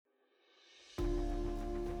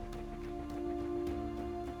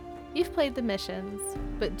You've played the missions,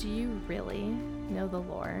 but do you really know the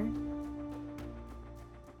lore?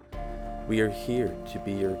 We are here to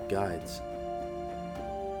be your guides.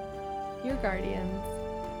 Your guardians.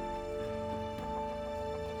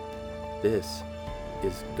 This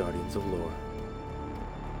is Guardians of Lore.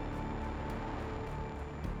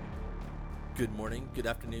 Good morning, good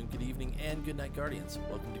afternoon, good evening, and good night, Guardians.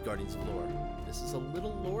 Welcome to Guardians of Lore. This is a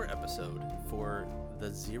little lore episode for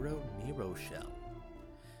the Zero Nero shell.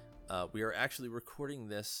 We are actually recording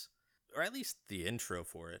this, or at least the intro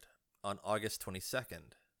for it, on August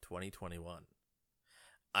 22nd, 2021.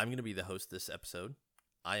 I'm going to be the host this episode.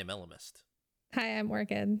 I am Ellimist. Hi, I'm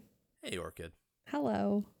Orchid. Hey, Orchid.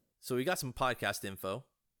 Hello. So we got some podcast info.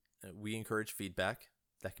 We encourage feedback.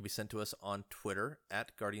 That can be sent to us on Twitter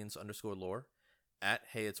at Guardians_lore, at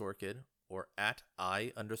Hey It's Orchid, or at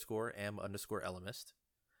I_am_Ellimist.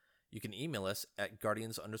 You can email us at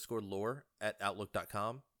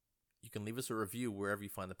Guardians_lore@outlook.com. You can leave us a review wherever you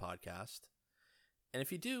find the podcast. And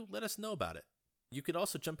if you do, let us know about it. You could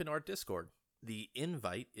also jump in our Discord. The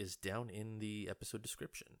invite is down in the episode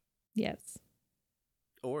description. Yes.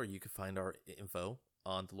 Or you could find our info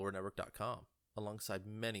on thelorenetwork.com alongside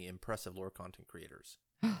many impressive lore content creators.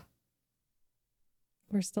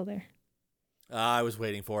 We're still there. I was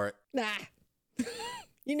waiting for it. Ah.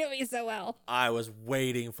 You know me so well. I was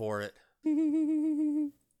waiting for it.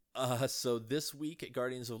 So this week at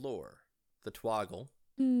Guardians of Lore, the Twoggle,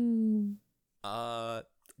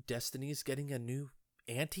 Destiny's getting a new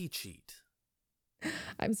anti-cheat.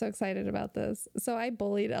 I'm so excited about this. So I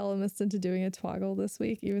bullied Ellimist into doing a Twoggle this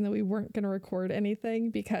week, even though we weren't going to record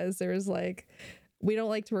anything, because there's we don't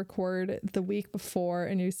like to record the week before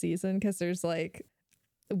a new season because there's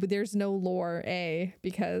no lore, A,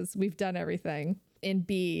 because we've done everything, and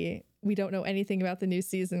B, we don't know anything about the new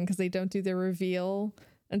season because they don't do their reveal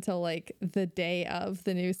until the day of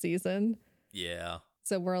the new season. Yeah.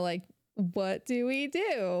 So we're like, what do we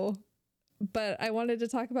do? But I wanted to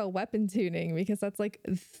talk about weapon tuning because that's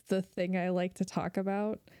the thing I like to talk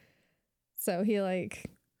about. So he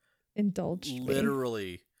indulged me.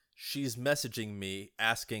 Literally, she's messaging me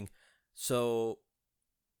asking, so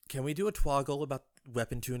can we do a Twoggle about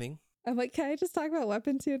weapon tuning? I'm like, can I just talk about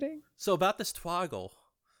weapon tuning? So about this Twoggle.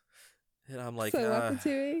 And I'm like, weapon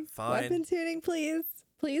tuning? Fine. Weapon tuning, please.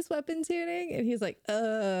 Please, weapon tuning. And he's like,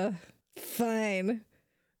 fine.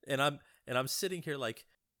 And I'm sitting here like,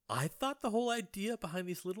 I thought the whole idea behind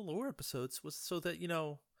these little lore episodes was so that,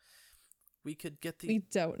 we could get We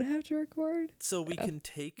don't have to record. So we can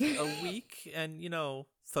take a week and,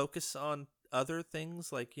 focus on other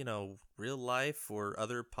things like, real life or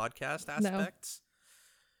other podcast aspects.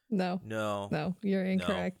 No, you're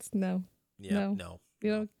incorrect. No. Yeah, no.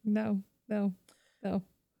 You don't, no.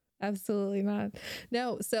 Absolutely not.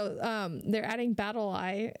 No. So they're adding Battle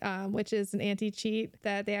Eye, which is an anti-cheat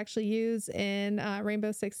that they actually use in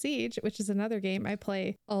Rainbow Six Siege, which is another game I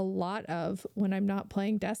play a lot of when I'm not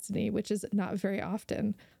playing Destiny, which is not very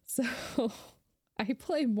often. So I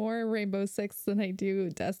play more Rainbow Six than I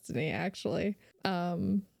do Destiny, actually. I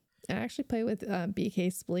actually play with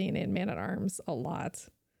BK Spleen and Man at Arms a lot.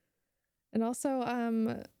 And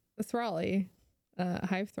also Thrally,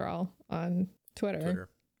 Hive Thrall on Twitter.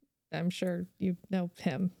 I'm sure you know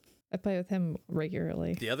him. I play with him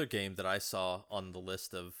regularly. The other game that I saw on the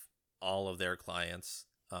list of all of their clients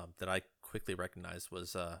that I quickly recognized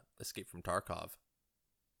was Escape from Tarkov.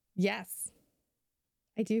 Yes.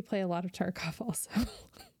 I do play a lot of Tarkov also.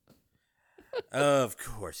 Of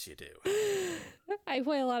course you do. I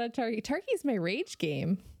play a lot of Tarky. Tarky's my rage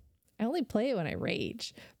game. I only play it when I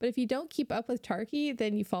rage. But if you don't keep up with Tarky,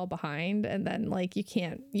 then you fall behind. And then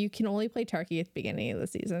you can only play Tarky at the beginning of the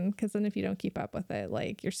season. Because then if you don't keep up with it,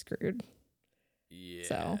 you're screwed. Yeah.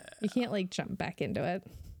 So you can't jump back into it.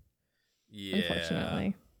 Yeah.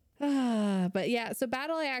 Unfortunately. But yeah, so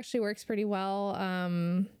Battle Eye actually works pretty well.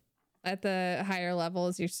 At the higher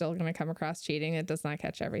levels, you're still going to come across cheating. It does not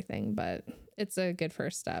catch everything, but it's a good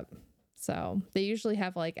first step. So they usually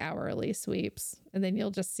have hourly sweeps, and then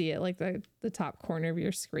you'll just see it the top corner of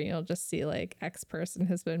your screen. You'll just see X person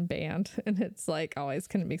has been banned, and it's always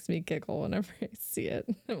kind of makes me giggle whenever I see it.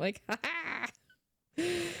 I'm like, ha ha,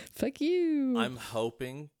 fuck you. I'm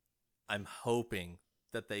hoping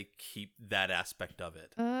that they keep that aspect of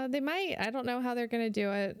it. They might. I don't know how they're gonna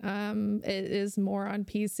do it. It is more on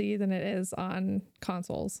PC than it is on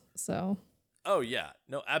consoles. So. Oh yeah,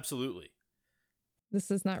 no, absolutely. This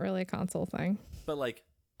is not really a console thing. But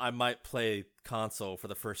I might play console for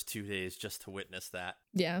the first 2 days just to witness that.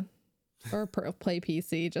 Yeah. Or play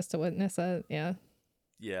PC just to witness it. Yeah.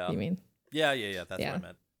 Yeah. You mean? Yeah. That's what I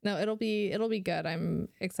meant. No, it'll be good. I'm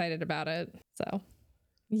excited about it. So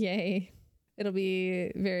Yay. It'll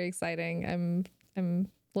be very exciting. I'm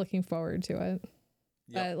looking forward to it.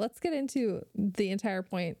 Yep. Let's get into the entire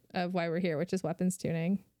point of why we're here, which is weapons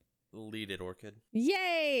tuning. Lead it, Orchid.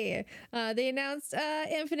 Yay! They announced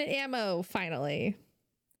infinite ammo, finally.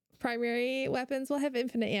 Primary weapons will have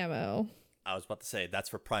infinite ammo. I was about to say, that's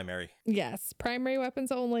for primary. Yes, primary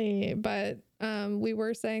weapons only. But we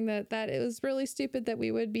were saying that it was really stupid that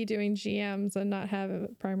we would be doing GMs and not have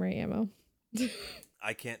primary ammo.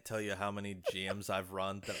 I can't tell you how many GMs I've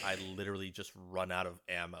run that I literally just run out of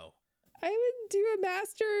ammo. I would do a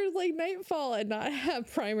master like Nightfall and not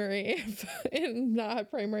have primary and not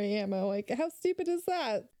have primary ammo. Like, how stupid is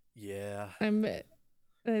that? Yeah.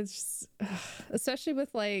 It's just, especially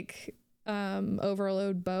with like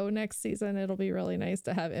Overload Bow next season, it'll be really nice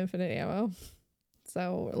to have infinite ammo.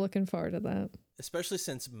 So we're looking forward to that. Especially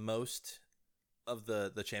since most of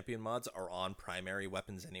the champion mods are on primary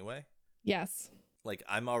weapons anyway. Yes. Like,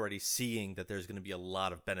 I'm already seeing that there's going to be a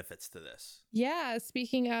lot of benefits to this. Yeah,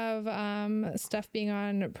 speaking of stuff being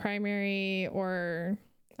on primary or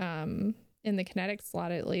in the kinetic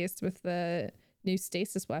slot, at least with the new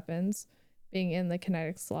stasis weapons being in the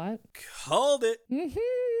kinetic slot. Called it.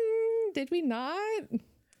 Did we not?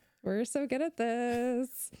 We're so good at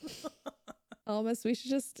this. Almost, we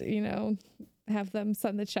should just, have them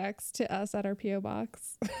send the checks to us at our PO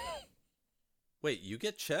box. Wait, you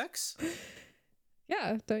get checks?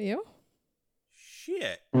 Yeah, don't you?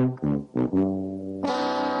 Shit.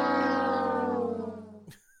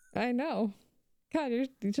 I know. God, you're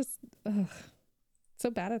just so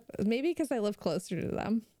bad at this. Maybe because I live closer to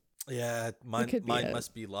them. Yeah, mine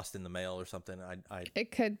must be lost in the mail or something.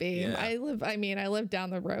 It could be. Yeah. I live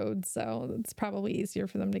down the road, so it's probably easier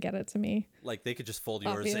for them to get it to me. Like, they could just fold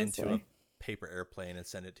yours Obviously. into a paper airplane and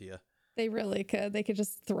send it to you. They really could. They could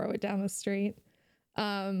just throw it down the street.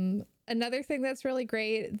 Another thing that's really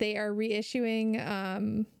great, they are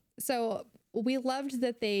reissuing. So we loved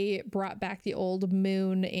that they brought back the old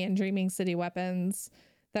Moon and Dreaming City weapons.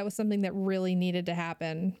 That was something that really needed to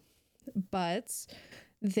happen. But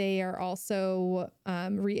they are also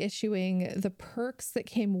reissuing the perks that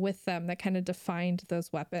came with them that kind of defined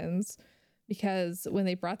those weapons. Because when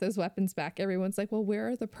they brought those weapons back, everyone's like, well, where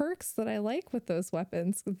are the perks that I like with those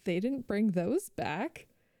weapons? They didn't bring those back.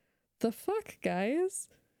 The fuck, guys?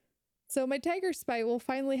 So my Tiger Spite will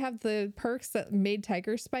finally have the perks that made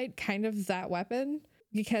Tiger Spite kind of that weapon,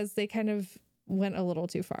 because they kind of went a little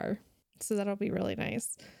too far. So that'll be really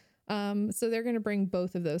nice. So they're going to bring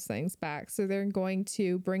both of those things back. So they're going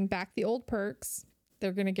to bring back the old perks.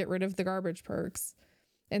 They're going to get rid of the garbage perks.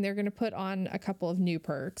 And they're going to put on a couple of new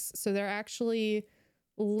perks. So they're actually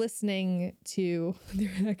listening to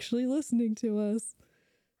us.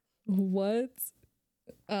 What?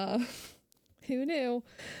 Who knew?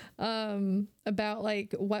 About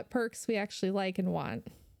like what perks we actually like and want,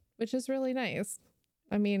 which is really nice.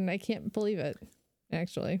 I mean, I can't believe it,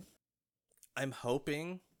 actually. I'm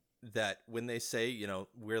hoping that when they say,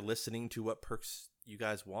 we're listening to what perks you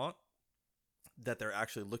guys want, that they're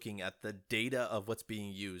actually looking at the data of what's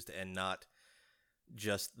being used and not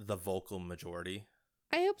just the vocal majority.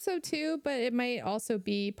 I hope so too, but it might also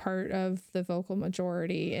be part of the vocal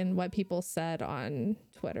majority and what people said on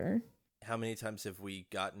Twitter. How many times have we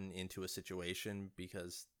gotten into a situation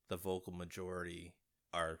because the vocal majority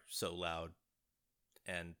are so loud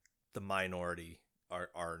and the minority are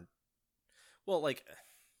well, like,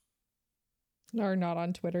 Are not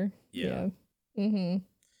on Twitter. Yeah.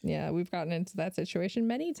 Yeah, we've gotten into that situation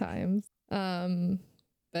many times.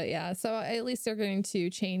 But yeah, so at least they're going to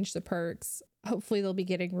change the perks. Hopefully they'll be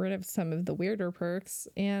getting rid of some of the weirder perks.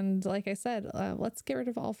 And like I said, let's get rid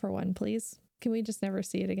of All for One, please. Can we just never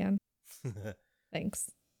see it again?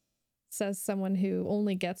 Thanks. Says someone who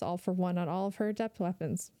only gets All for One on all of her adept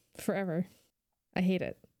weapons forever. I hate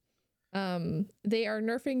it. They are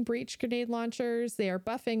nerfing breach grenade launchers. They are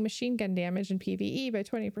buffing machine gun damage in PvE by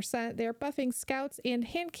 20%. They are buffing scouts and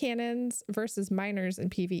hand cannons versus miners in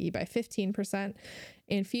PvE by 15%.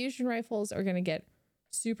 And fusion rifles are going to get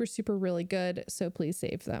super, super really good. So please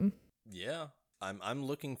save them. Yeah, I'm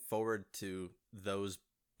looking forward to those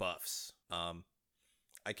buffs.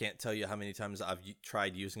 I can't tell you how many times I've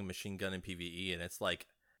tried using a machine gun in PvE, and it's like,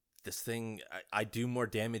 this thing, I do more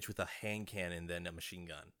damage with a hand cannon than a machine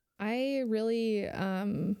gun. I really,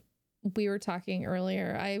 we were talking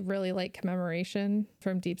earlier, I really like Commemoration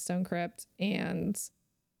from Deepstone Crypt, and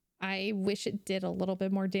I wish it did a little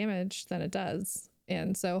bit more damage than it does.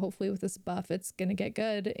 And so hopefully with this buff, it's going to get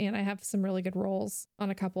good. And I have some really good rolls on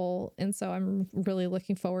a couple. And so I'm really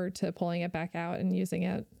looking forward to pulling it back out and using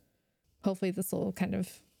it. Hopefully this will kind of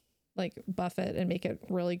like buff it and make it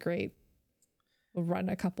really great. we'll run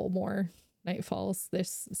a couple more Nightfalls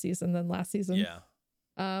this season than last season. Yeah.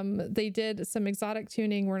 They did some exotic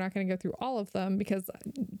tuning. We're not going to go through all of them because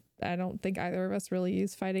I don't think either of us really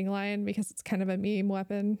use Fighting Lion because it's kind of a meme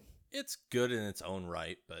weapon. It's good in its own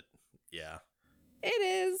right, but yeah. It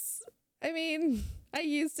is. I mean, I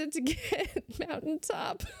used it to get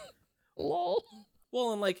Mountaintop. Lol.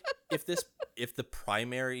 Well, and like if the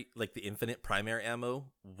primary, like the infinite primary ammo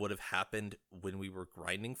would have happened when we were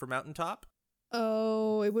grinding for Mountaintop,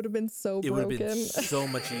 oh, it would have been so it broken. would have been so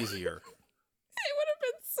much easier. It would have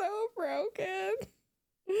been so broken.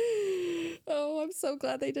 Oh, I'm so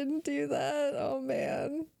glad they didn't do that. Oh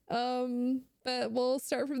man. But we'll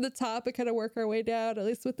start from the top and kind of work our way down, at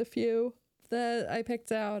least with the few that I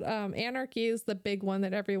picked out. Anarchy is the big one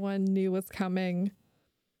that everyone knew was coming,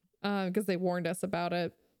 because they warned us about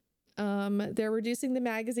it. They're reducing the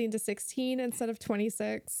magazine to 16 instead of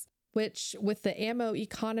 26, which with the ammo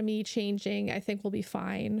economy changing, I think will be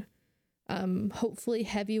fine. Hopefully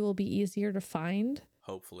heavy will be easier to find.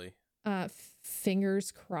 Hopefully.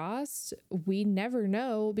 Fingers crossed. We never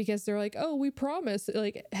know because they're like, oh, we promise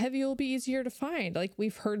like heavy will be easier to find. Like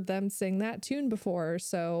we've heard them sing that tune before.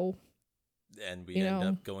 So, And we end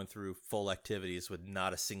up going through full activities with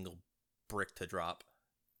not a single brick to drop.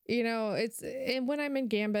 You know, and when I'm in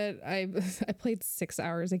Gambit, I played 6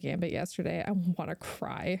 hours of Gambit yesterday. I want to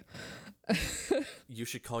cry. You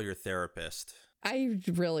should call your therapist. I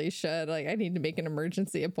really should. Like, I need to make an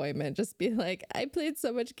emergency appointment. Just be like, I played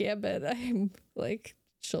so much Gambit. I'm like,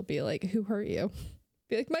 she'll be like, who hurt you?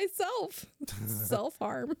 Be like, myself.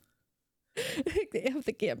 Self-harm. They have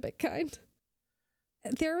the Gambit kind.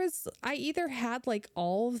 I either had like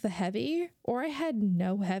all of the heavy or I had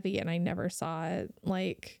no heavy and I never saw it.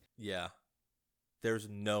 Like, yeah, there's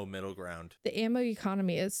no middle ground. The ammo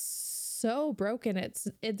economy is so broken.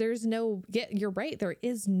 You're right. There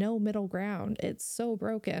is no middle ground. It's so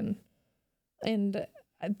broken. And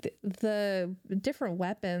the different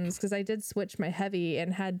weapons, because I did switch my heavy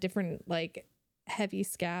and had different like heavy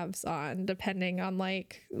scavs on depending on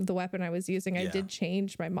like the weapon I was using. I did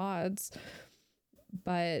change my mods.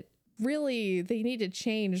 But really, they need to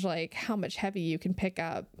change like how much heavy you can pick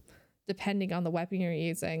up depending on the weapon you're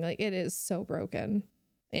using. Like it is so broken.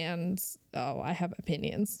 And I have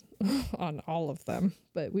opinions on all of them,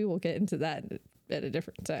 but we will get into that at a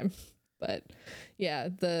different time. But yeah,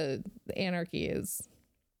 the Anarchy is,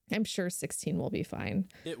 I'm sure 16 will be fine.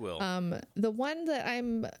 It will. The one that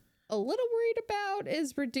I'm a little worried about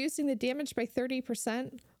is reducing the damage by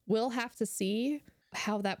 30%. We'll have to see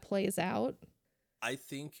how that plays out. I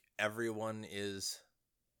think everyone is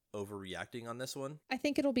overreacting on this one. I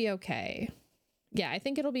think it'll be okay. Yeah, I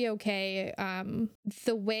think it'll be okay.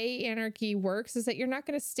 The way Anarchy works is that you're not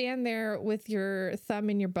going to stand there with your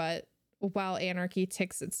thumb in your butt while Anarchy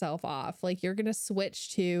ticks itself off. Like you're going to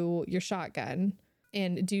switch to your shotgun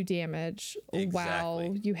and do damage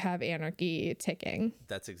while you have Anarchy ticking.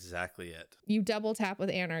 That's exactly it. You double tap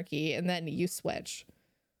with Anarchy and then you switch.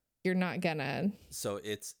 You're not gonna. So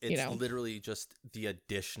it's literally just the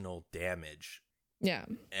additional damage. Yeah.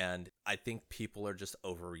 And I think people are just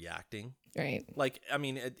overreacting. Right. Like, I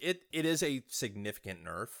mean, it is a significant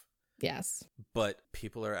nerf. Yes. But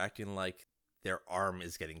people are acting like their arm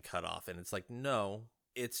is getting cut off. And it's like, no,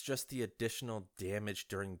 it's just the additional damage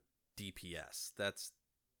during DPS. That's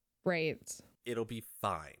right. It'll be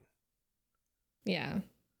fine. Yeah,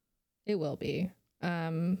 it will be.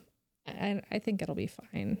 And I think it'll be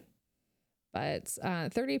fine. But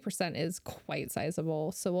 30% is quite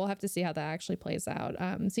sizable. So we'll have to see how that actually plays out.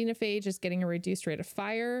 Xenophage is getting a reduced rate of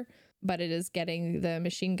fire, but it is getting the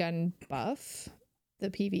machine gun buff, the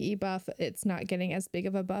PvE buff. It's not getting as big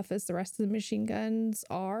of a buff as the rest of the machine guns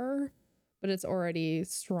are, but it's already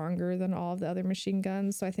stronger than all of the other machine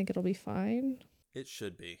guns. So I think it'll be fine. It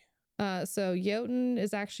should be. So Jotun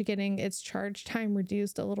is actually getting its charge time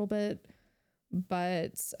reduced a little bit,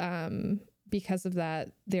 but because of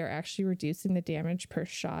that, they're actually reducing the damage per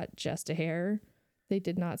shot just a hair. They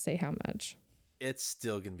did not say how much. It's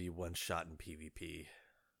still going to be one shot in PvP.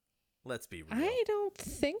 Let's be real. I don't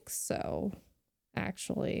think so,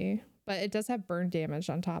 actually. But it does have burn damage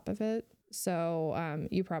on top of it. So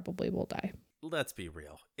you probably will die. Let's be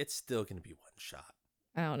real. It's still going to be one shot.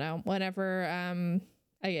 I don't know. Whenever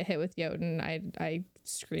I get hit with Jotun, I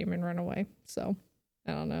scream and run away. So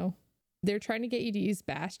I don't know. They're trying to get you to use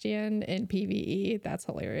Bastion in PvE. That's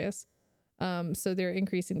hilarious. So they're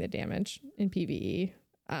increasing the damage in PvE.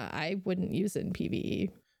 I wouldn't use it in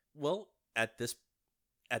PvE. Well, at this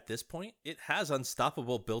point, it has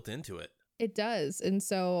Unstoppable built into it. It does. And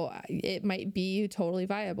so it might be totally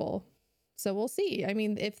viable. So we'll see. I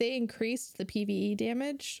mean, if they increased the PvE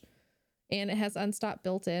damage and it has Unstop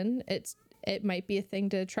built in. It might be a thing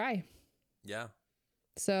to try. Yeah.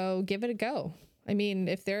 So give it a go. I mean,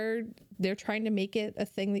 if they're trying to make it a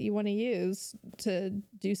thing that you want to use to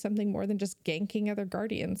do something more than just ganking other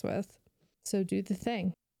Guardians with, so do the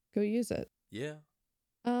thing. Go use it. Yeah.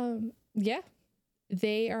 Yeah.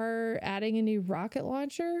 They are adding a new rocket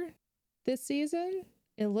launcher this season.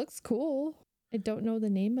 It looks cool. I don't know the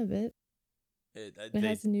name of it. It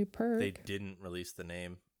has a new perk. They didn't release the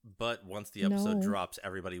name, but once the episode No. drops,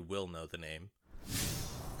 everybody will know the name.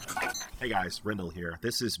 Hey guys, Rendell here.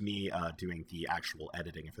 This is me doing the actual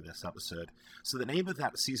editing for this episode. So the name of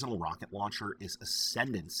that seasonal rocket launcher is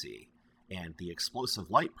Ascendancy, and the explosive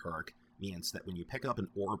light perk means that when you pick up an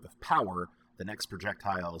orb of power, the next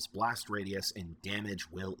projectile's blast radius and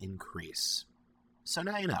damage will increase. So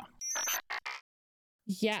now you know.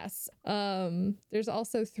 Yes. There's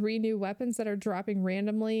also 3 new weapons that are dropping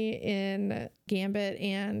randomly in Gambit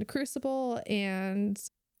and Crucible and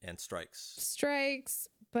Strikes.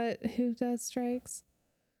 But who does strikes?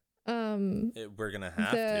 We're gonna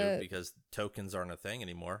have to, because tokens aren't a thing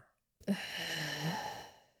anymore.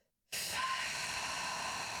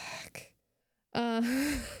 Fuck. Yeah,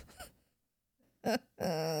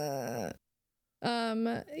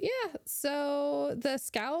 so the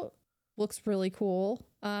scout looks really cool.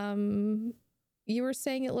 You were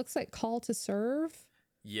saying it looks like Call to Serve,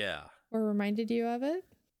 Yeah. or reminded you of it?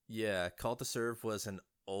 Yeah. Call to Serve was an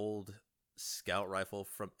old scout rifle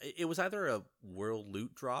from, it was either a world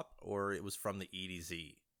loot drop or it was from the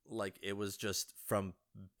EDZ. Like, it was just from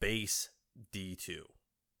base D2.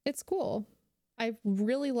 It's cool. I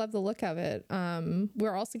really love the look of it.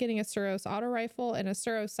 We're also getting a Suros auto rifle and a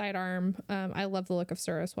Suros sidearm. I love the look of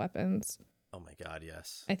Suros weapons. Oh my god,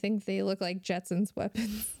 yes. I think they look like Jetsons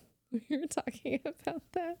weapons. We were talking about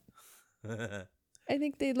that. I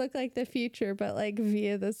think they look like the future, but like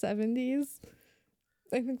via the 70s.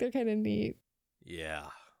 I think they're kind of neat. Yeah.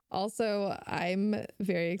 Also, I'm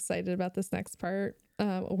very excited about this next part.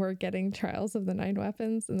 We're getting Trials of the 9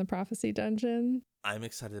 Weapons in the Prophecy Dungeon. I'm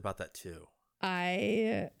excited about that too.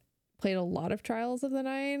 I played a lot of Trials of the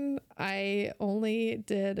 9. I only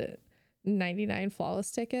did 99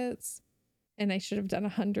 flawless tickets, and I should have done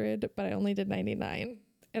 100, but I only did 99,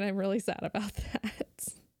 and I'm really sad about that.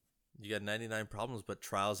 You got 99 problems, but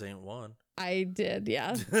trials ain't one. I did,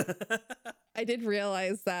 yeah. I did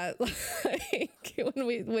realize that like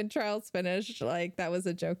when Trials finished, like that was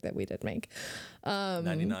a joke that we did make.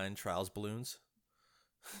 99 trials balloons.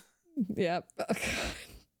 Yep. Oh, God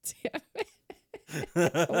damn it.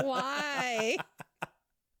 Why?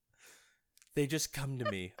 They just come to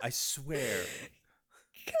me. I swear.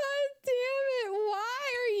 God damn it.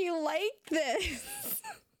 Why are you like this?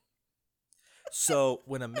 So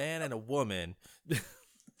when a man and a woman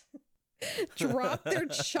Drop their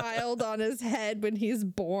child on his head when he's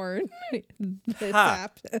born. This Ha!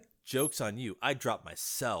 happened. Joke's on you. I dropped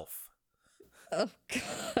myself. Oh,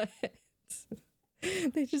 God.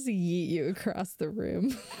 They just yeet you across the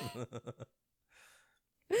room.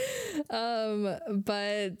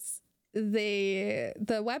 But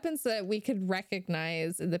the weapons that we could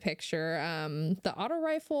recognize in the picture, the auto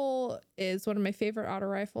rifle is one of my favorite auto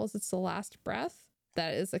rifles. It's the Last Breath.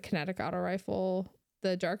 That is a kinetic auto rifle.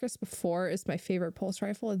 The Darkest Before is my favorite pulse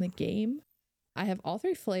rifle in the game. I have all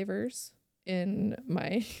 3 flavors in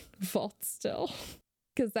my vault still,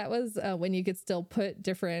 because that was when you could still put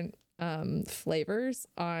different flavors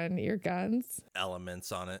on your guns.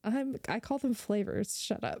 Elements on it. I call them flavors.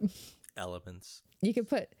 Shut up. Elements. You could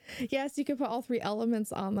put all 3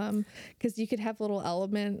 elements on them, because you could have little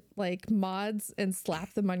element like mods and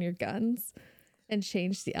slap them on your guns and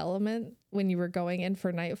change the element when you were going in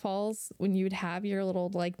for Nightfalls, when you would have your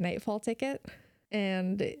little like Nightfall ticket,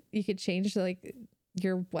 and you could change like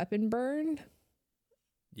your weapon burn.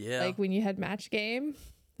 Yeah. Like when you had match game.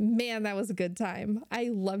 Man, that was a good time. I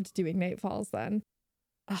loved doing Nightfalls then.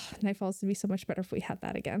 Nightfalls would be so much better if we had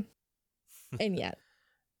that again. And yet,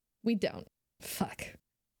 we don't. Fuck.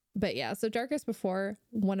 But yeah, so Darkest Before,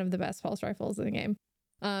 one of the best pulse rifles in the game.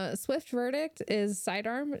 Swift Verdict is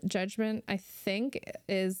sidearm. Judgment, I think,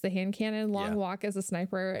 is the hand cannon. Long Walk is a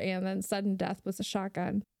sniper. And then Sudden Death was a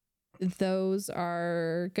shotgun. Those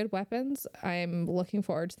are good weapons. I'm looking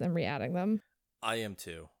forward to them re-adding them. I am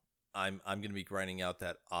too. I'm going to be grinding out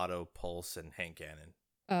that auto pulse and hand cannon.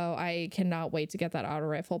 Oh, I cannot wait to get that auto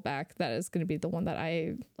rifle back. That is going to be the one that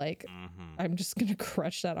I like. I'm just going to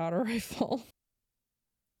crush that auto rifle.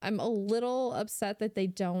 I'm a little upset that they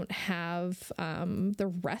don't have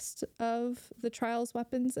the rest of the Trials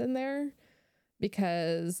weapons in there,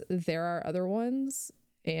 because there are other ones.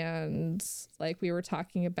 And like we were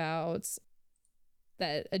talking about,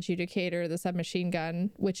 that Adjudicator, the submachine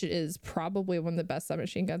gun, which is probably one of the best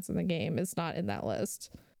submachine guns in the game, is not in that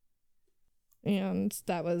list. And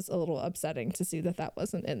that was a little upsetting to see that that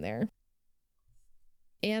wasn't in there.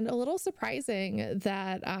 And a little surprising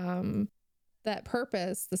that that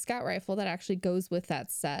Purpose, the scout rifle that actually goes with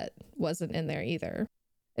that set, wasn't in there either.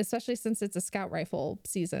 Especially since it's a scout rifle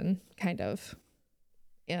season, kind of.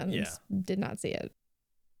 And did not see it.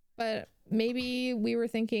 But maybe we were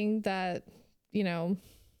thinking that, you know,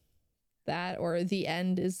 that or the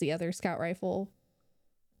End is the other scout rifle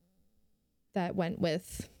that went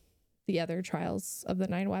with the other Trials of the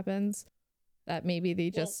 9 weapons. That maybe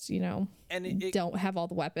they just, you know, and it don't have all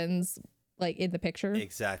the weapons like in the picture.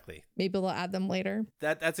 Exactly. Maybe they'll add them later.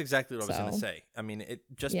 That's exactly what I was going to say. I mean, it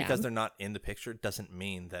just because they're not in the picture doesn't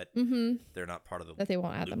mean that they're not part of the that they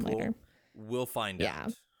won't add them later. We'll find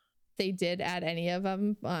out. They did add any of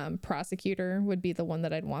them. Prosecutor would be the one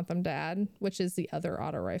that I'd want them to add, which is the other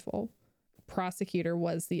auto rifle. Prosecutor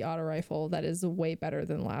was the auto rifle that is way better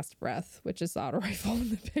than Last Breath, which is the auto rifle in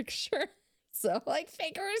the picture. So, like,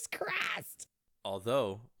 fingers crossed.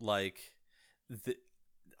 Although, like,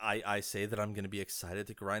 I say that I'm going to be excited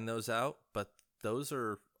to grind those out, but those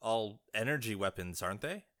are all energy weapons, aren't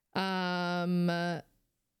they?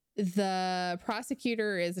 The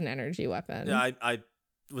Prosecutor is an energy weapon. Yeah, I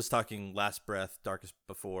was talking Last Breath, Darkest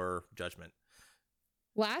Before, Judgment.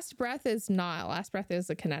 Last Breath is not. Last Breath is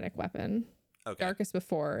a kinetic weapon. Okay. Darkest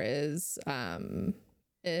Before is an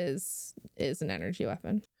energy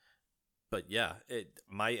weapon. But yeah,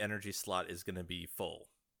 my energy slot is going to be full.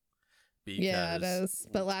 Yeah, it is.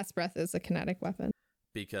 But Last Breath is a kinetic weapon.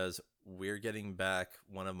 Because we're getting back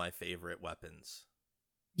one of my favorite weapons.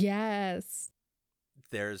 Yes.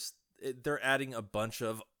 They're adding a bunch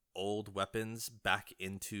of old weapons back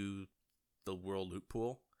into the world loot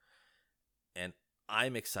pool. And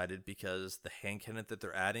I'm excited because the hand cannon that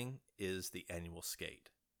they're adding is the Annual Skate.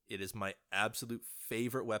 It is my absolute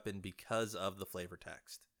favorite weapon because of the flavor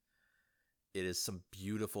text. It is some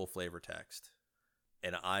beautiful flavor text.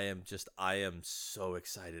 And I am so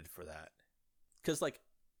excited for that. Cuz like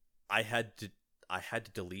I had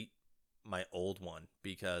to delete my old one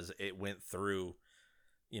because it went through,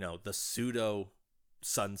 you know, the pseudo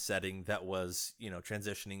sunsetting that was, you know,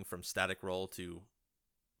 transitioning from static roll to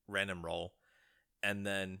random roll, and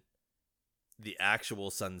then the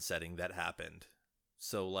actual sunsetting that happened.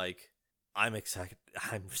 So like I'm excited.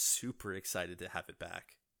 I'm super excited to have it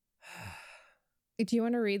back. Do you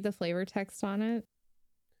want to read the flavor text on it?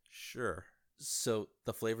 Sure. So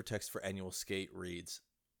the flavor text for Annual Skate reads,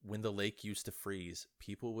 "When the lake used to freeze,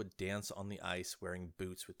 people would dance on the ice wearing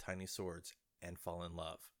boots with tiny swords and fall in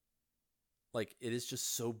love." Like, it is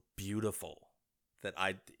just so beautiful that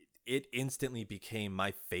it instantly became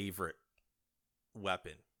my favorite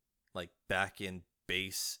weapon, like back in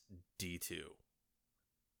base D2.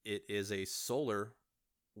 It is a solar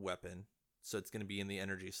weapon, so it's going to be in the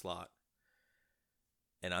energy slot.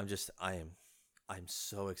 And I'm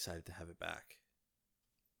so excited to have it back.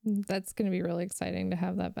 That's going to be really exciting to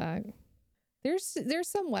have that back. There's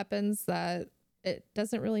some weapons that it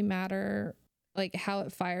doesn't really matter like how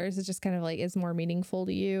it fires. It just kind of like is more meaningful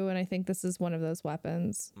to you. And I think this is one of those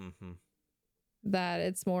weapons that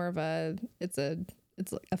it's more of it's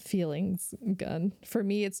like a feelings gun. For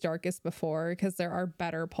me, it's Darkest Before because there are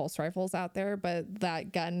better pulse rifles out there, but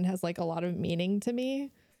that gun has like a lot of meaning to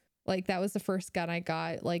me. Like that was the first gun I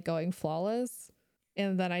got like going flawless.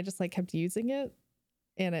 And then I just like kept using it.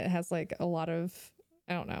 And it has like a lot of,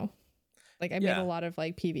 I don't know. Like I made a lot of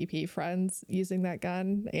like PvP friends using that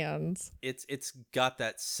gun, and it's got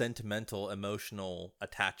that sentimental, emotional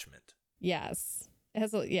attachment. Yes. It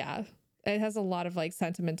has a lot of like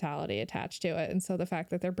sentimentality attached to it. And so the fact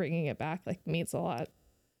that they're bringing it back like means a lot.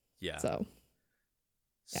 Yeah.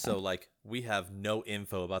 So like we have no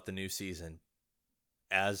info about the new season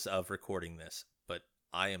as of recording this, but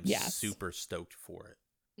I am super stoked for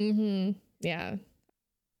it. Yeah.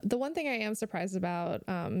 The one thing I am surprised about,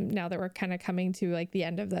 now that we're kind of coming to like the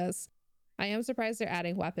end of this, I am surprised they're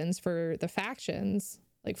adding weapons for the factions,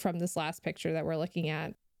 like from this last picture that we're looking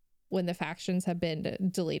at, when the factions have been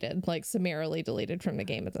deleted, like summarily deleted from the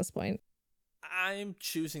game at this point. I'm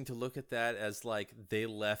choosing to look at that as like they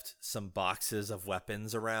left some boxes of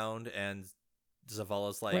weapons around, and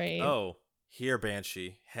Zavala's like, "Oh, here,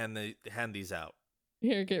 Banshee, hand these out.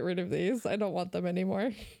 Here, get rid of these. I don't want them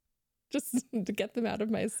anymore." Just to get them out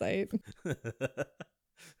of my sight.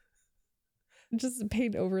 Just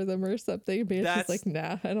paint over them or something. But it's just like,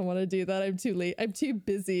 nah, I don't want to do that. I'm too late. I'm too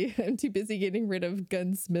busy. I'm too busy getting rid of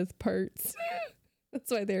gunsmith parts.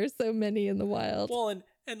 That's why there are so many in the wild. Well,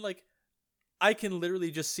 and like, I can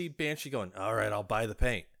literally just see Banshee going, all right, I'll buy the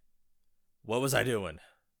paint. What was I doing?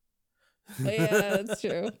 Yeah, that's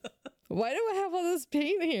true. Why do I have all this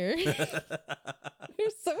paint here?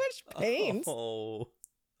 There's so much paint. Oh.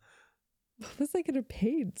 What was I going to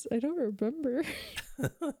paint? I don't remember.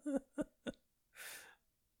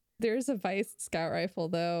 There's a Vice scout rifle,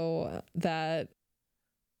 though, that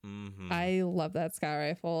I love that scout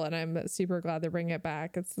rifle, and I'm super glad they're bringing it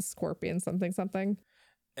back. It's the Scorpion something.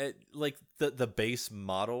 Like the base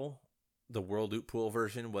model, the World Loot Pool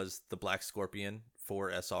version was the Black Scorpion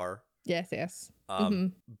 4 SR. Yes.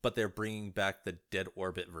 But they're bringing back the Dead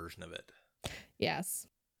Orbit version of it. Yes.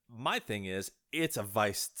 My thing is, it's a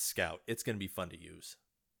Vice Scout. It's going to be fun to use.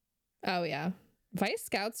 Oh, yeah. Vice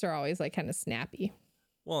Scouts are always like kind of snappy.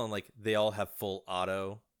 Well, and like they all have full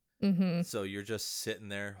auto. Mm-hmm. So you're just sitting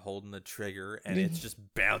there holding the trigger and it's just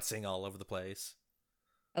bouncing all over the place.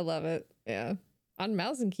 I love it. Yeah. On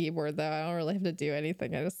mouse and keyboard, though, I don't really have to do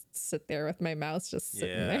anything. I just sit there with my mouse just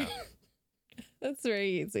sitting there. That's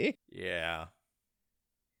very easy. Yeah.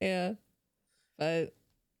 Yeah. But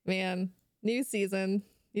man, new season,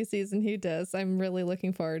 who does? I'm really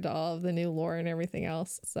looking forward to all of the new lore and everything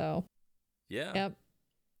else. So yeah. Yep.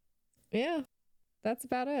 Yeah. That's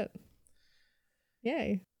about it.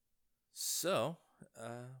 Yay. So,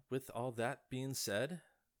 with all that being said,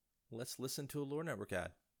 let's listen to a Lore Network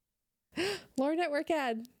ad. Lore Network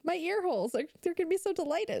ad. My ear holes. They're going to be so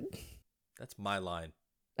delighted. That's my line.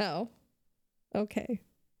 Oh. Okay.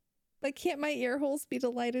 But can't my ear holes be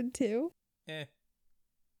delighted too? The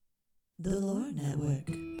Lore Network.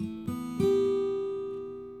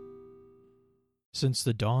 Since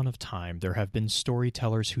the dawn of time, there have been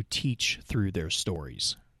storytellers who teach through their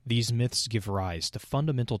stories. These myths give rise to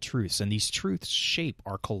fundamental truths, and these truths shape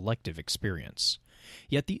our collective experience.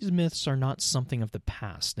 Yet these myths are not something of the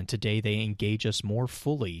past, and today they engage us more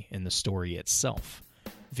fully in the story itself.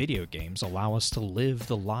 Video games allow us to live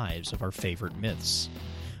the lives of our favorite myths.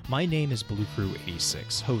 My name is Blue Crew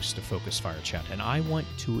 86, host of Focus Fire Chat, and I want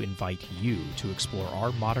to invite you to explore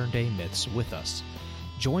our modern-day myths with us.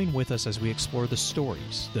 Join with us as we explore the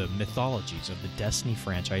stories, the mythologies of the Destiny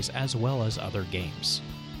franchise, as well as other games.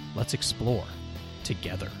 Let's explore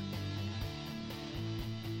together.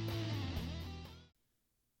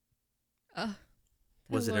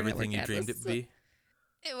 Was it everything you dreamed it would be?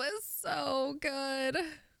 It was so good.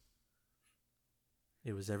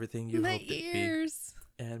 It was everything you My hoped it ears.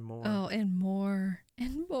 would be. And more. Oh, and more.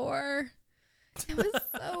 And more. It was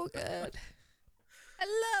so good. I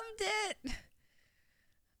loved it.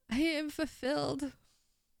 I am fulfilled.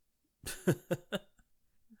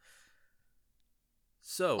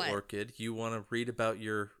 So, What? Orchid, you want to read about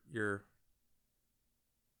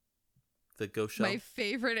the ghost shell? My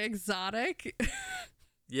favorite exotic.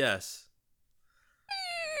 Yes.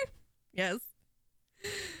 Yes.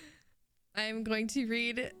 I'm going to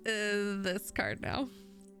read this card now.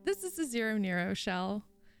 This is a Zero Nero shell.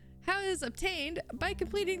 How it is obtained by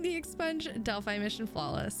completing the Expunge Delphi mission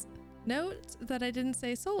flawless. Note that I didn't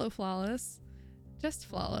say solo flawless, just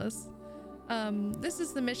flawless. This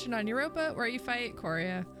is the mission on Europa where you fight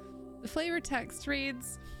Coria. The flavor text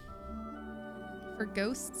reads, "For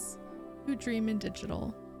ghosts who dream in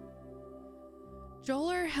digital."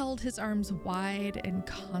 Joler held his arms wide and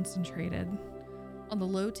concentrated. On the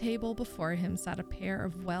low table before him sat a pair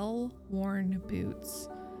of well-worn boots.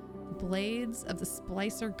 The blades of the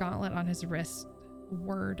splicer gauntlet on his wrist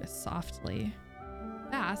whirred softly.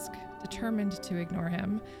 Bask, determined to ignore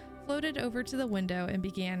him, floated over to the window and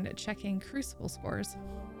began checking crucible scores.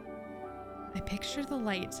 "I picture the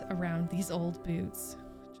light around these old boots,"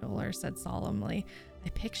 Joler said solemnly. "I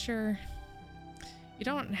picture..." "You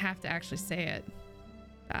don't have to actually say it,"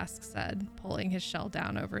 Bask said, pulling his shell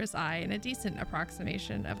down over his eye in a decent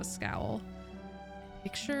approximation of a scowl. "I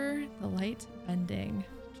picture the light bending,"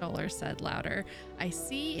 Joler said louder. "I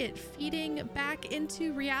see it feeding back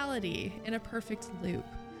into reality in a perfect loop.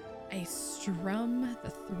 I strum the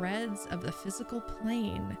threads of the physical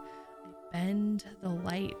plane. I bend the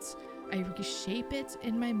light. I reshape it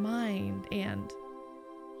in my mind and..."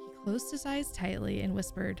 He closed his eyes tightly and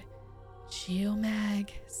whispered,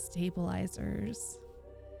 "Geomag stabilizers."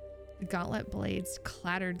 The gauntlet blades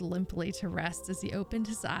clattered limply to rest as he opened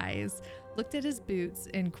his eyes, looked at his boots,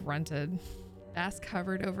 and grunted. Bask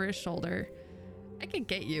hovered over his shoulder. "I could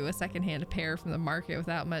get you a secondhand pair from the market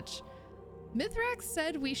without much..." "Mithrax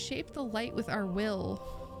said we shape the light with our will,"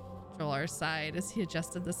 Jolar sighed as he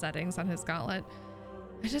adjusted the settings on his gauntlet.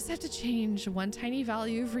 "I just have to change one tiny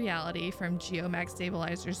value of reality from Geomag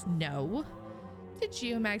stabilizers no to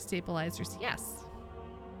Geomag stabilizers yes."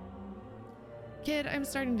 "Kid, I'm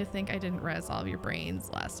starting to think I didn't res all of your brains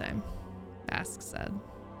last time," Ask said.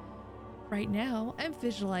 Right now, I'm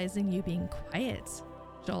visualizing you being quiet,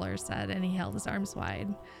 Joler said, and he held his arms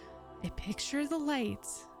wide. I picture the light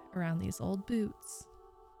around these old boots.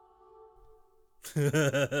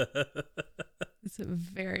 It's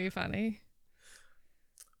very funny.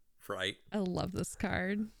 Right. I love this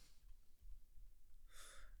card.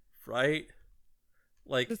 Right?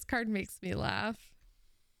 Like, This card makes me laugh.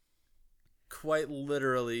 quite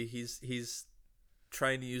literally, he's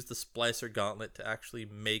trying to use the Splicer Gauntlet to actually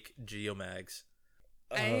make Geomags.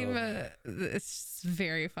 It's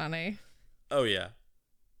very funny. Oh, yeah.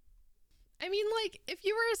 I mean, like, if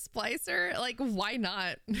you were a splicer, like, why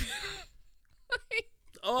not?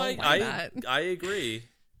 Oh, why not? I agree.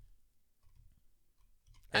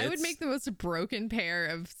 I would make the most broken pair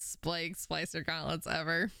of splicer gauntlets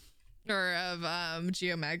ever, or of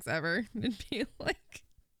Geomags ever. It'd be like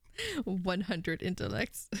 100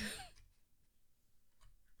 intellects.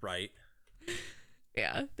 Right.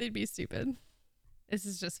 Yeah, they'd be stupid. This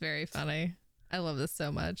is just very funny. I love this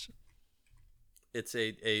so much. It's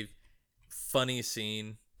a funny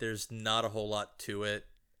scene. There's not a whole lot to it.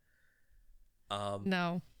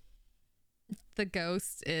 No. The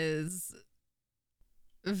ghost is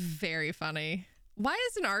very funny. Why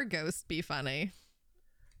isn't our ghost be funny?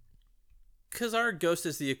 Because our ghost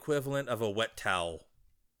is the equivalent of a wet towel.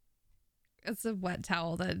 It's a wet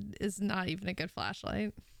towel that is not even a good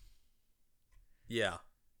flashlight. Yeah.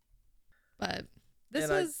 But this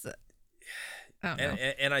And was... I don't know.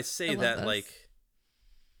 And I say I love that this. like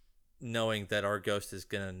knowing that our ghost is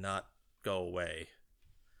gonna not go away.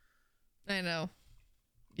 I know.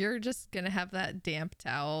 You're just going to have that damp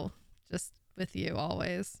towel just with you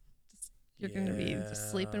always. You're going to be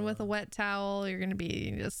just sleeping with a wet towel. You're going to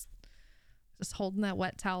be just holding that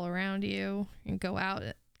wet towel around you and go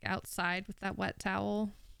outside with that wet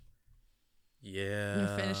towel. Yeah. You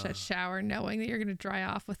finish that shower knowing that you're going to dry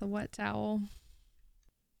off with a wet towel.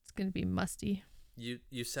 It's going to be musty.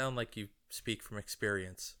 You sound like you speak from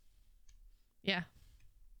experience. Yeah.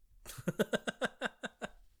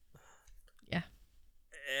 Yeah.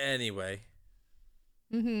 Anyway.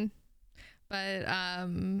 Mm-hmm. But I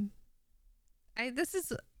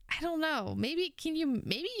don't know. Maybe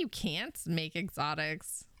you can't make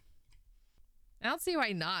exotics. I don't see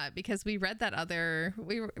why not, because we read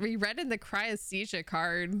we read in the Cryosthesia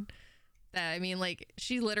card that, I mean, like,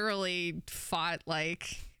 she literally fought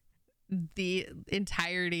like the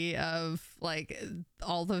entirety of like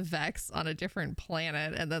all the Vex on a different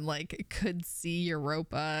planet, and then like could see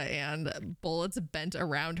Europa, and bullets bent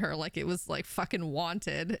around her like it was like fucking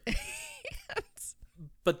Wanted.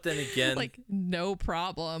 But then again, Like, no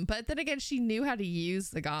problem. But then again, she knew how to use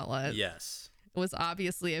the gauntlet. yes. Was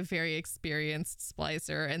obviously a very experienced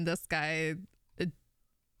splicer, and this guy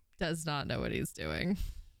does not know what he's doing.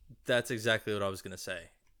 That's exactly what I was gonna say.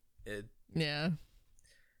 Yeah.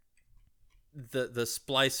 The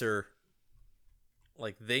splicer,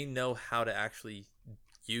 like, they know how to actually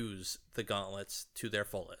use the gauntlets to their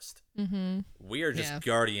fullest. Mm-hmm. We are just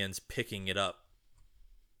guardians picking it up.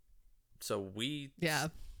 So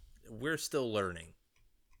we're still learning.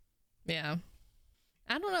 Yeah.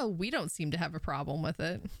 I don't know. We don't seem to have a problem with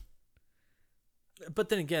it. But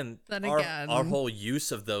then again, our whole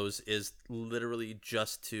use of those is literally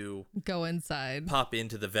just to go inside, pop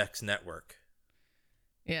into the Vex network.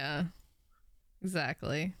 Yeah,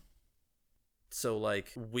 exactly. So,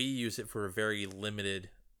 like, we use it for a very limited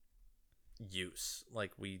use.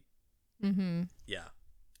 Like, yeah.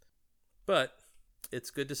 But it's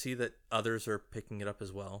good to see that others are picking it up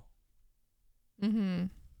as well. Mm-hmm.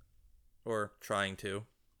 Or trying to.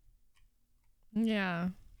 Yeah.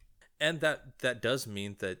 And that does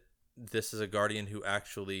mean that this is a guardian who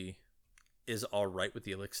actually is all right with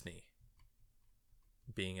the Elixni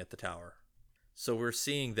being at the tower. So we're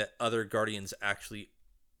seeing that other guardians actually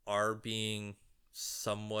are being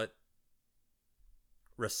somewhat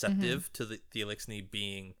receptive to the Elixni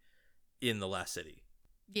being in the last city.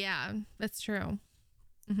 Yeah, that's true.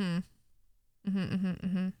 Mm-hmm. Mm-hmm, mm-hmm,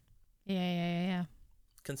 mm-hmm. Yeah.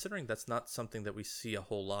 Considering that's not something that we see a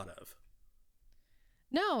whole lot of.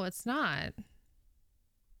 No, it's not.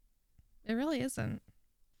 It really isn't.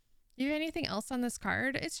 Do you have anything else on this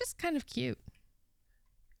card? It's just kind of cute.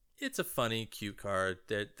 It's a funny, cute card.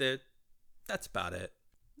 That's about it.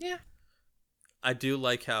 Yeah. I do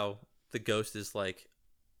like how the ghost is like,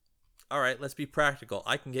 all right, let's be practical.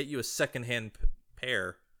 I can get you a secondhand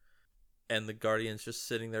pair. And the guardian's just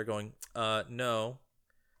sitting there going, no,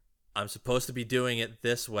 I'm supposed to be doing it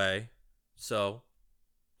this way. So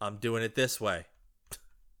I'm doing it this way.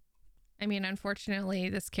 I mean, unfortunately,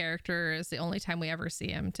 this character is the only time we ever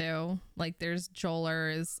see him too. Like, there's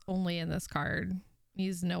Joler is only in this card.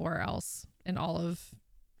 He's nowhere else in all of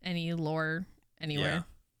any lore anywhere.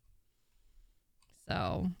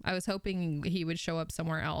 So I was hoping he would show up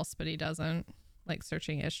somewhere else, but he doesn't. Like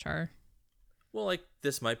searching Ishtar. Well, like,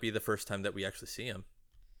 this might be the first time that we actually see him.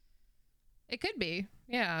 It could be,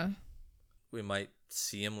 yeah. We might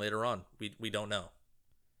see him later on. We don't know.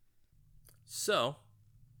 So,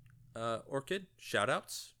 Orchid,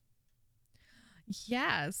 shout-outs?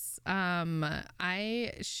 Yes.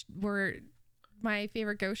 Were my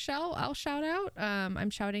favorite ghost shell I'll shout out. I'm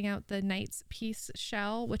shouting out the Knight's Peace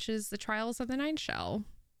shell, which is the Trials of the Nine shell.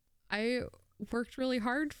 I worked really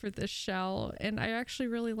hard for this shell, and I actually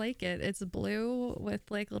really like it. It's blue with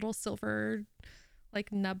like little silver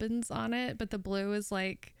like nubbins on it, but the blue is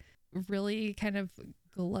like really kind of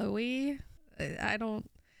glowy.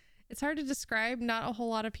 It's hard to describe. Not a whole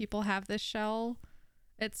lot of people have this shell.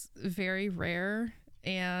 It's very rare,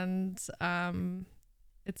 and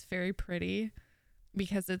it's very pretty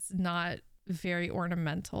because it's not very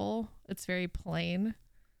ornamental. It's very plain,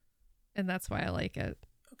 and that's why I like it.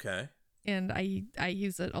 Okay. And I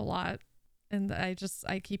use it a lot, and I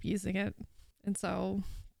keep using it. And so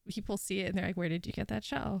people see it and they're like, where did you get that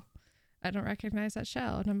shell? I don't recognize that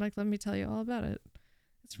shell. And I'm like, let me tell you all about it.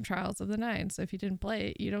 It's from Trials of the Nine. So if you didn't play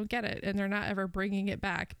it, you don't get it. And they're not ever bringing it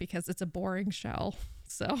back because it's a boring shell.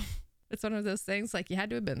 So it's one of those things, like, you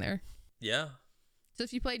had to have been there. Yeah. So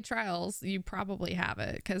if you played Trials, you probably have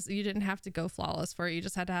it because you didn't have to go flawless for it. You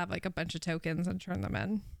just had to have like a bunch of tokens and turn them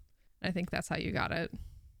in. I think that's how you got it.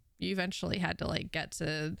 You eventually had to like get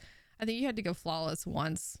to, I think you had to go flawless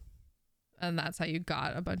once, and that's how you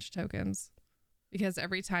got a bunch of tokens. Because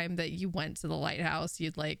every time that you went to the lighthouse,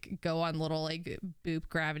 you'd like go on little like boop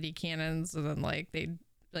gravity cannons, and then like they'd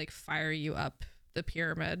like fire you up the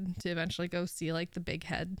pyramid to eventually go see like the big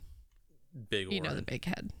head. Big You know, the big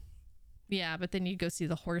head. Yeah, but then you'd go see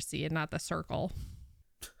the horsey and not the circle.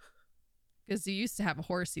 Because you used to have a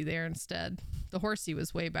horsey there instead. The horsey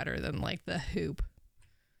was way better than like the hoop.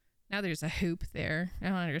 Now there's a hoop there. I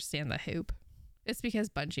don't understand the hoop. It's because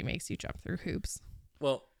Bungie makes you jump through hoops.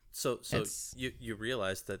 Well, so you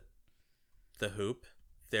realize that the hoop,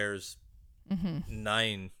 there's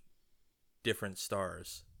 9 different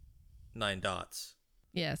stars, 9 dots.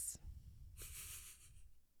 Yes.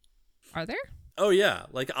 Are there? Oh yeah,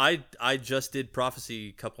 like I just did Prophecy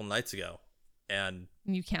a couple nights ago, and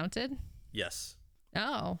You counted? yes.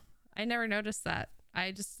 Oh, I never noticed that.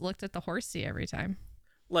 I just looked at the horsey every time.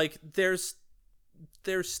 Like there's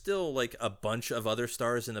still like a bunch of other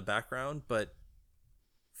stars in the background, but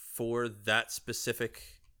for that specific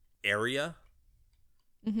area,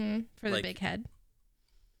 For the like, big head.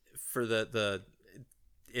 for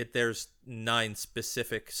there's 9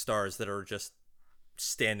 specific stars that are just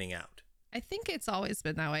standing out. I think it's always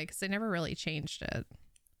been that way because they never really changed it.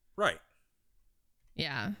 Right.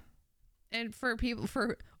 Yeah. And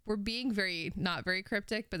we're being not very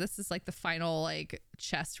cryptic, but this is like the final like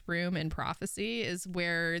chest room in Prophecy is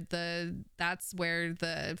where that's where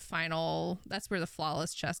the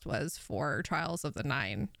flawless chest was for Trials of the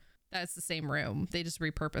Nine. That's the same room. They just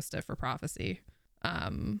repurposed it for Prophecy.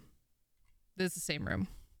 This is the same room.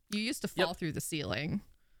 You used to fall through the ceiling.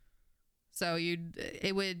 So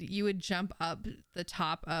you would jump up the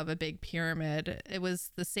top of a big pyramid. It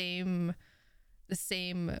was the same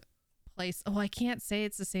place. Oh, I can't say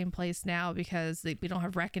it's the same place now because we don't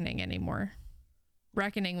have Reckoning anymore.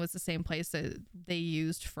 Reckoning was the same place that they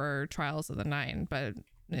used for Trials of the Nine, but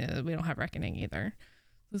we don't have Reckoning either.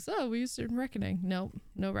 So we used it in Reckoning. Nope,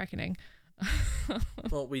 no Reckoning.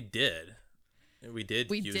 Well, we did. We did,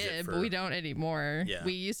 but we don't anymore. Yeah.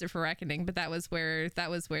 We used it for Reckoning, but that's where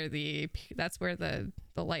the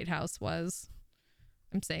lighthouse was.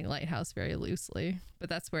 I'm saying lighthouse very loosely, but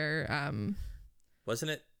that's where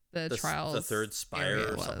wasn't it the Trials, the third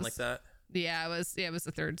spire or something like that? Yeah, it was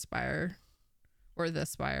the third spire or the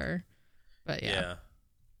spire. But yeah.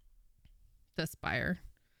 The spire.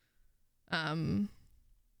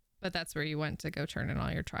 But that's where you went to go turn in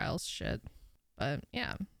all your Trials shit. But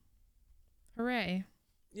yeah. Hooray.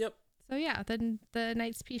 Yep. So yeah, then the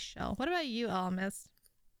Knight's Peace shell. What about you, Almas?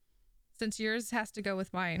 Since yours has to go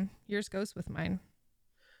with mine. Yours goes with mine.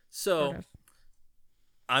 So sort of.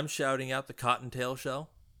 I'm shouting out the Cottontail shell.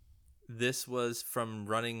 This was from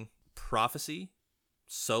running Prophecy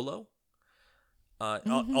solo.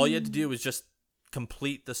 All you had to do was just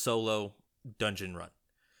complete the solo dungeon run.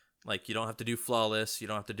 Like, you don't have to do flawless. You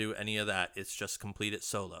don't have to do any of that. It's just complete it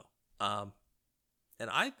solo. And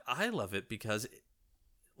I love it because,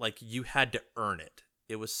 like, you had to earn it.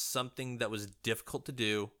 It was something that was difficult to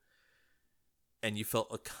do. and you felt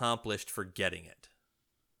accomplished for getting it.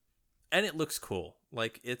 And it looks cool.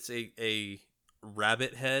 Like, it's a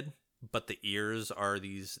rabbit head, but the ears are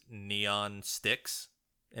these neon sticks,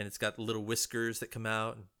 and it's got little whiskers that come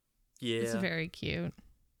out. Yeah. It's very cute.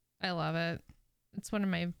 I love it. It's one of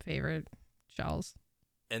my favorite shells.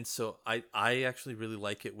 And so I actually really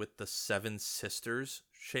like it with the Seven Sisters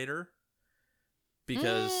shader,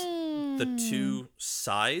 because the two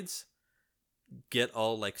sides get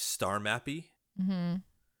all like star mappy. Mm-hmm.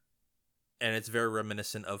 And it's very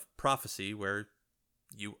reminiscent of Prophecy, where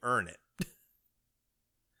you earn it.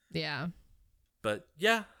 Yeah. But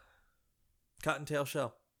yeah, Cottontail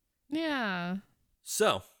shell. Yeah.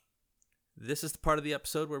 So, this is the part of the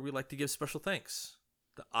episode where we like to give special thanks.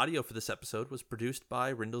 The audio for this episode was produced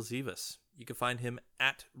by Rindel Zivas. You can find him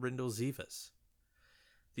at Rindel Zivas.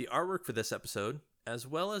 The artwork for this episode, as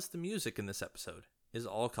well as the music in this episode, is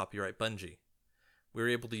all copyright Bungie. We were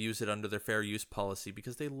able to use it under their fair use policy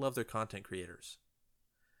because they love their content creators.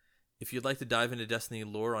 If you'd like to dive into Destiny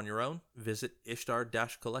lore on your own, visit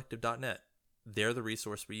ishtar-collective.net. They're the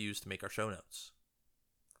resource we use to make our show notes.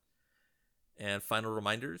 And final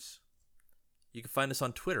reminders, you can find us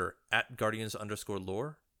on Twitter at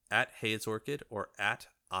Guardians_lore, at HayesOrchid, or at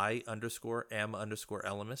I_am_elemist.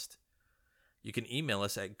 You can email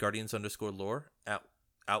us at Guardians_lore at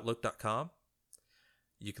outlook.com.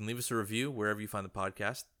 You can leave us a review wherever you find the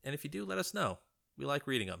podcast, and if you do, let us know. We like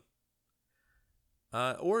reading them.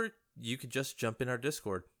 Or you could just jump in our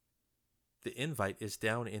Discord. The invite is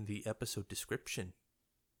down in the episode description.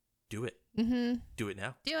 Do it. Mm-hmm. Do it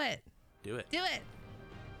now. Do it. Do it. Do it.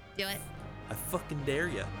 Do it. I fucking dare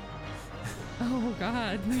you. Oh,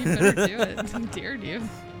 God. You better do it. I dared you.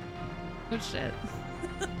 Oh, shit.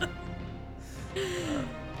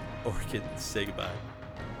 Orchid, say goodbye.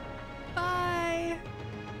 Bye.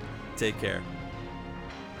 Take care.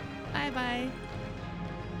 Bye-bye.